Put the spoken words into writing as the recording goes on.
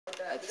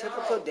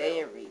Typical day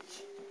in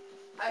Reach.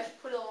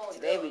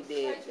 Today we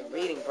did the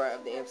reading part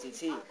of the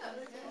MCT.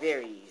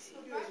 Very easy.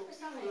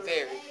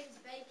 Very.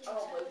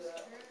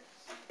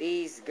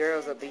 These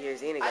girls up here,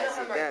 Zena got to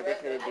sit down. They're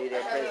finna do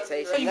their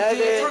presentation.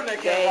 Turn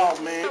that camera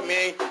off, man.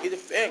 Man, get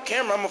the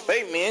camera. I'm a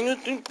fake, man.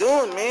 What you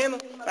doing, man?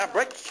 I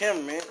break the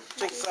camera, man.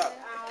 Check this out.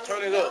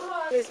 Turn it up.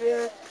 Yes,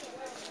 man.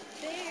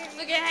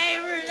 Look at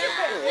Hayward.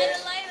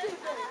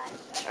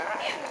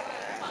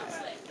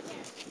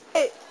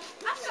 Hey.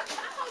 I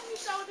hope you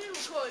saw them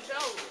record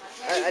shows.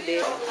 I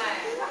did.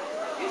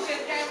 You should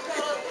have came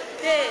to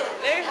yeah,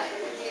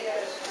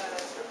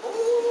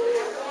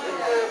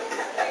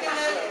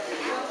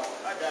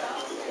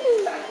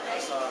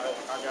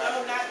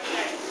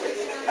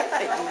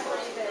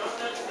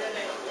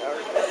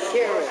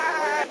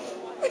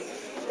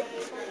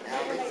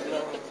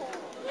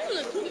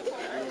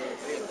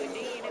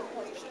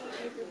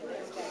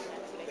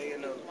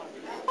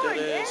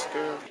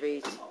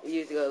 We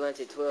used to go to lunch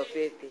at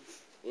 12:50,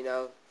 you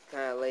know,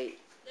 kind of late,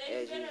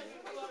 as usual.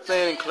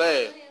 Staying in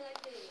class.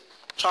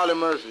 Charlie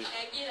Murphy.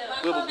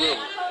 Wibble.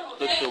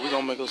 Look here, we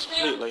gonna make us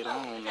split later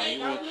on, man.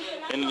 You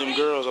and them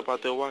girls up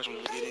out there watching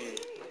us get in.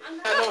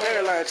 I know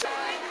hairline.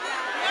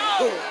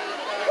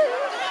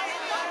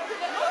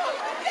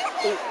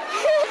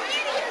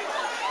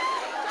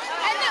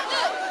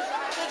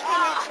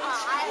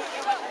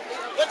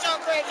 what y'all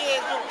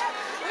crackheads doing?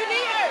 We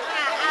need her.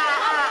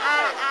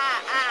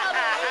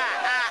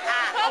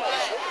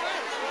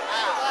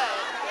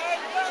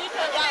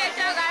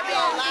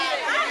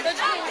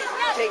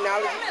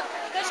 Technology.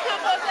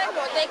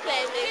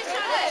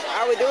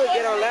 All we do is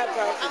get on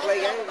laptops and play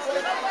games.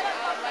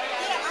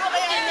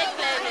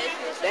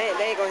 They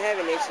ain't gonna have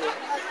it next year.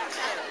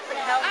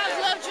 I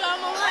love you all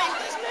my life.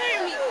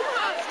 Spare me.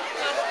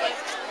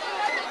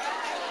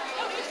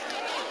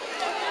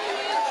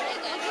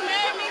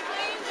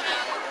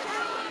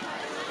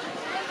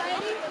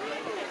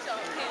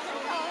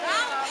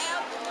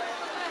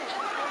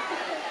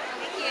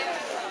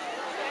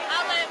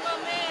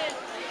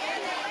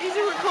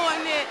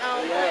 Recording it.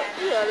 Yeah,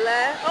 you a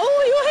lie. Oh,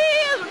 you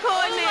is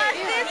recording it.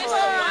 This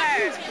one,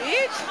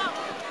 bitch.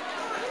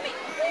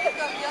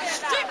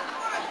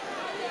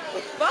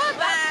 Bye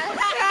bye.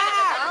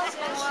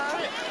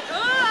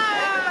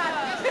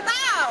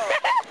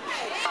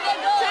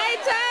 Tay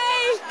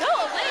Tay.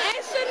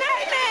 It's your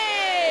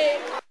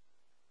name.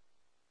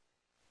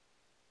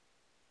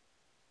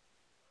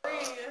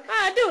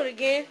 I'll do it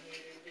again.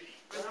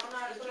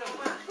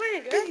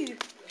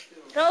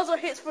 Those are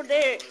hits for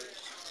Derek.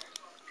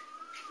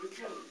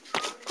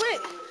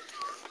 Quick!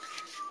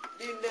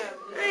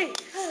 Hey,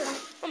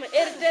 I'm gonna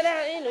edit that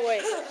out anyway.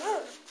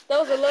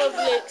 Those are love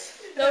licks.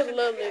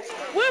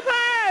 Whip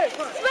her!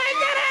 Smack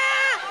that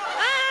out!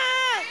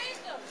 Ah!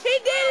 He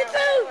did it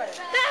too!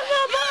 That's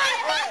my boy!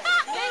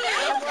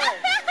 I'm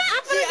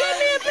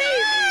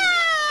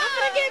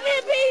gonna get me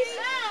a piece!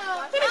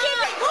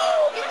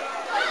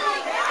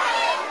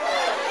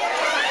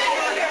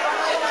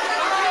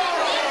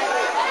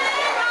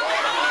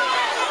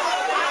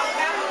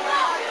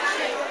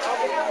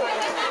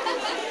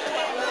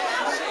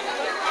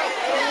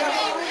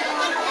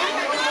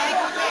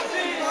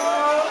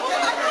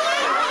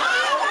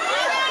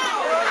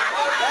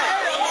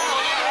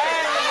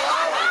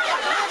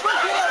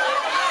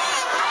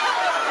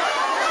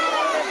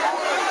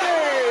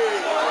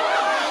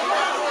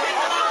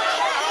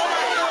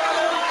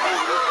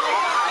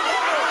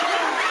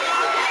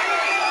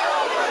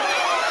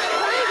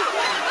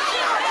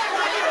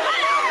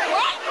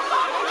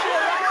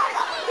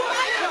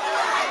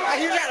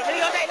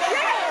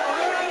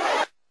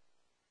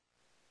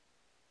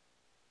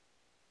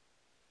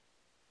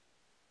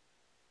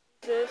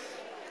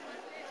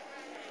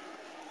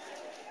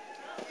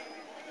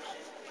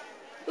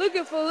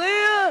 Looking for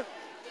Leah.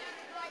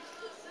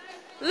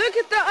 Look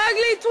at the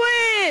ugly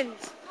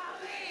twins.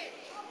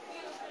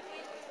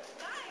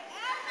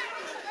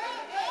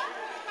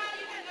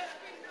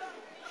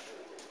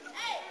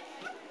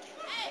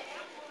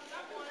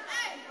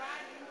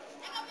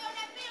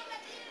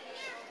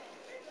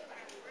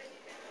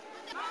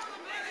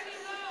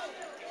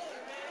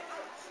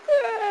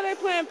 They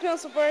playing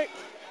pencil break.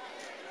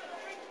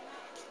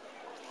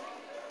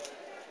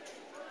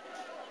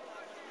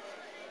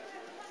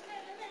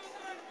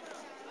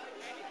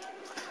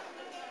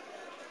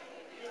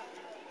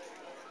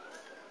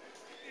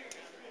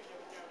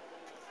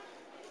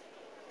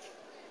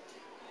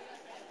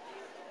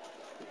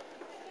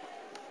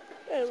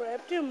 They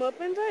wrapped him up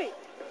in tape.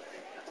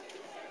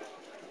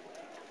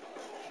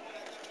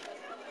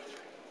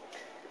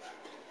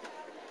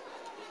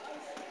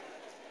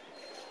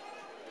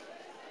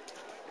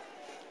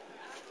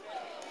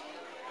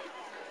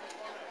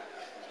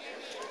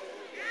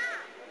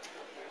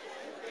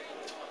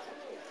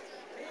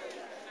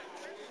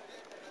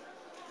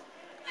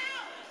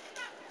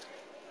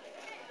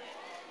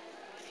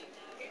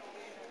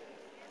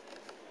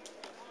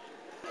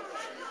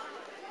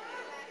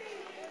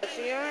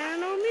 See, I ain't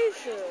no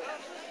Nisha.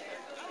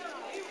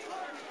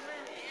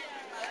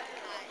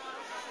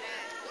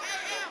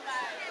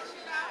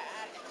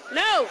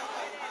 No.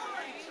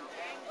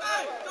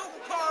 Hey, throw the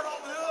card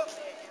over here.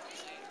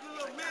 You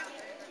little bitch.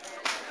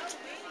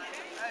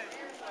 Hey,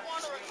 you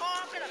want to record?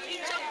 I'm gonna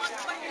beat your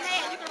motherfucking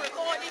ass. You can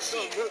record this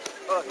shit.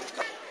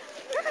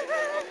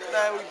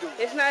 Now we do.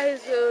 It's not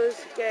his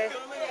gay.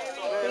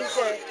 He's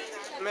gay.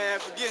 Man,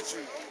 forget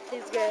you.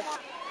 He's gay.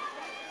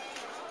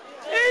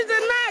 Here's the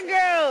not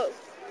girls.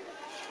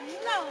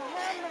 No,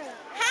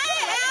 hey,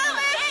 Ellen!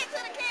 Hey, to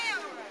the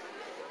camera!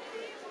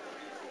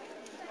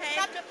 Hey,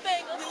 stop your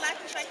fingers. We like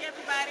to thank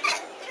everybody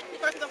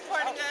for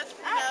supporting us.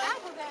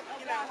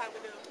 You know how we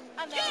do. I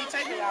know. You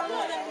take me out.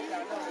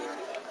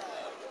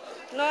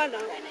 No, I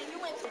don't.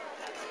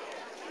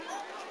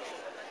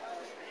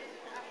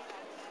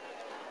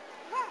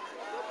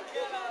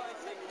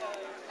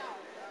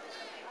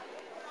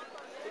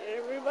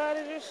 Everybody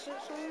just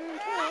sits on their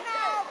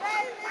couch.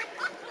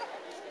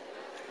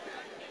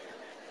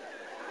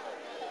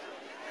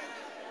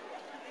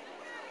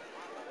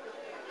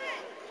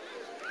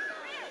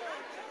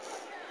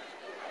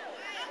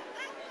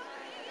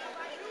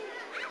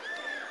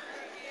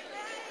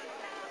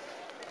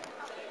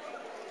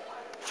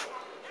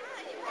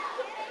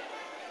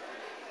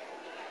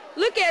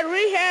 Look at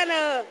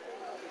Rihanna.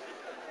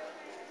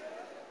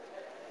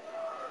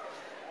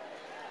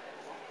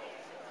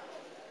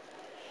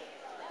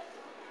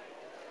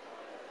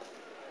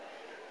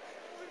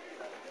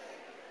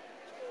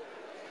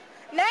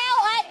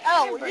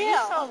 Oh, yeah.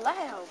 You're so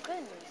loud.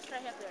 Goodness.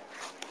 Right up there.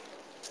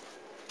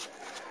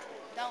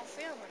 Don't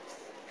film us.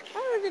 I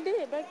already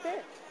did back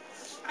there.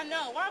 I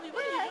know. Why are we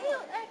doing that? You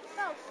acting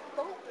so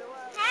stupid.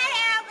 Hey,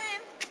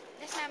 Alvin.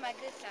 That's not my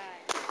good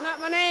side.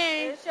 Not my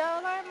name. It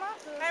shows like my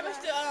good Hey, side.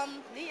 Mr.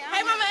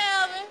 Hey, Mama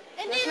Alvin.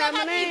 And That's then not I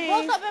got my these name.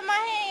 books up in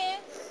my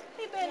hands.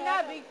 He better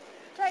not be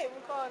tape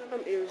recording.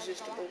 I'm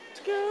irresistible.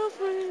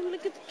 Girlfriend,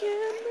 look at the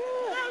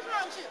camera. What's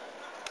wrong with you?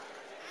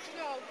 You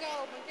gonna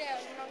go up and down,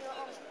 you know, your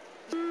own.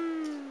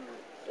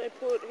 They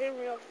put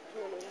Henry off the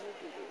corner.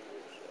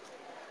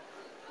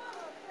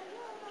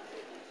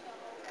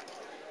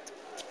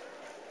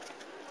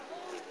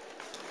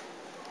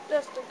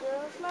 That's the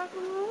girls' locker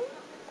room.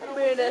 I've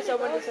been there so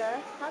many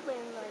times. I've been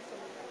there so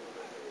many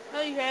times.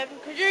 No, you haven't,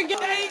 because you're gay.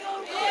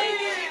 And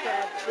then you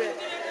got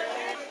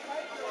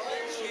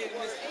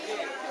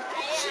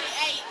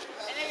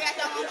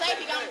something on tape,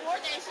 you gotta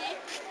report that shit.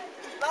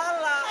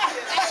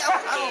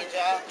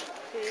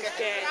 He's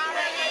gay.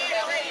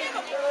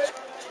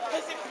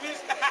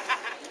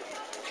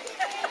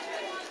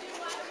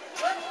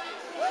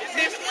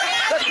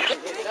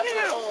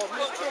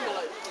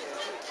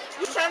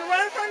 You trying to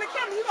run in front of the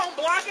camera? You gonna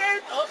block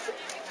it?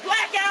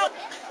 Blackout!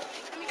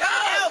 Go!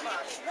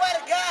 Swear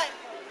to God,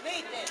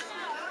 need this.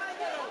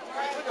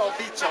 We gonna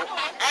beat your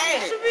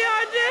ass. Should be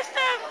all dressed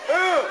up.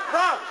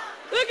 Rob,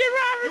 Look at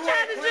Robert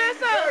trying to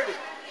dress up.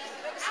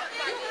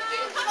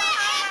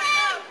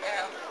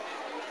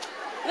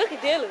 Look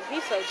at Dylan.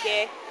 He's so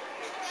gay.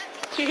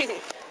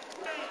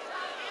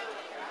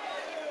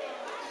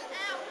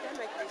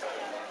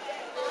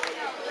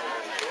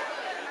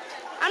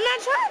 I'm not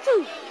trying to.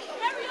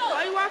 Why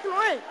are you walking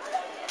away?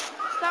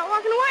 Stop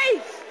walking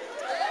away.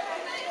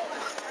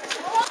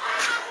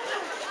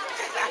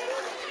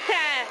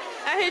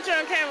 I hit you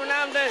on camera.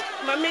 Now I'm done.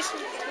 My mission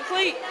is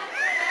complete.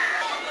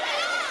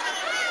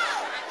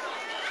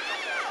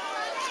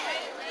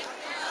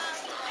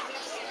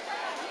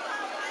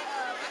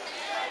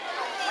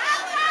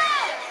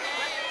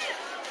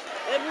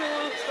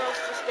 Everyone's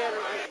supposed to scatter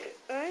like it.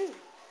 I ain't.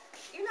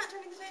 You're not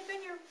turning the same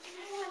thing, you're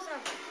doing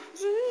something.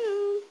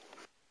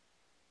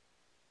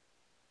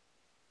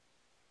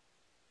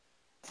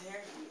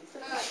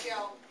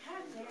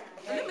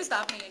 Let me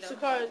stop hanging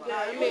up. I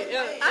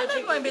I think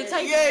I'm going to be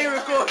taking yeah, you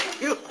record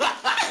you.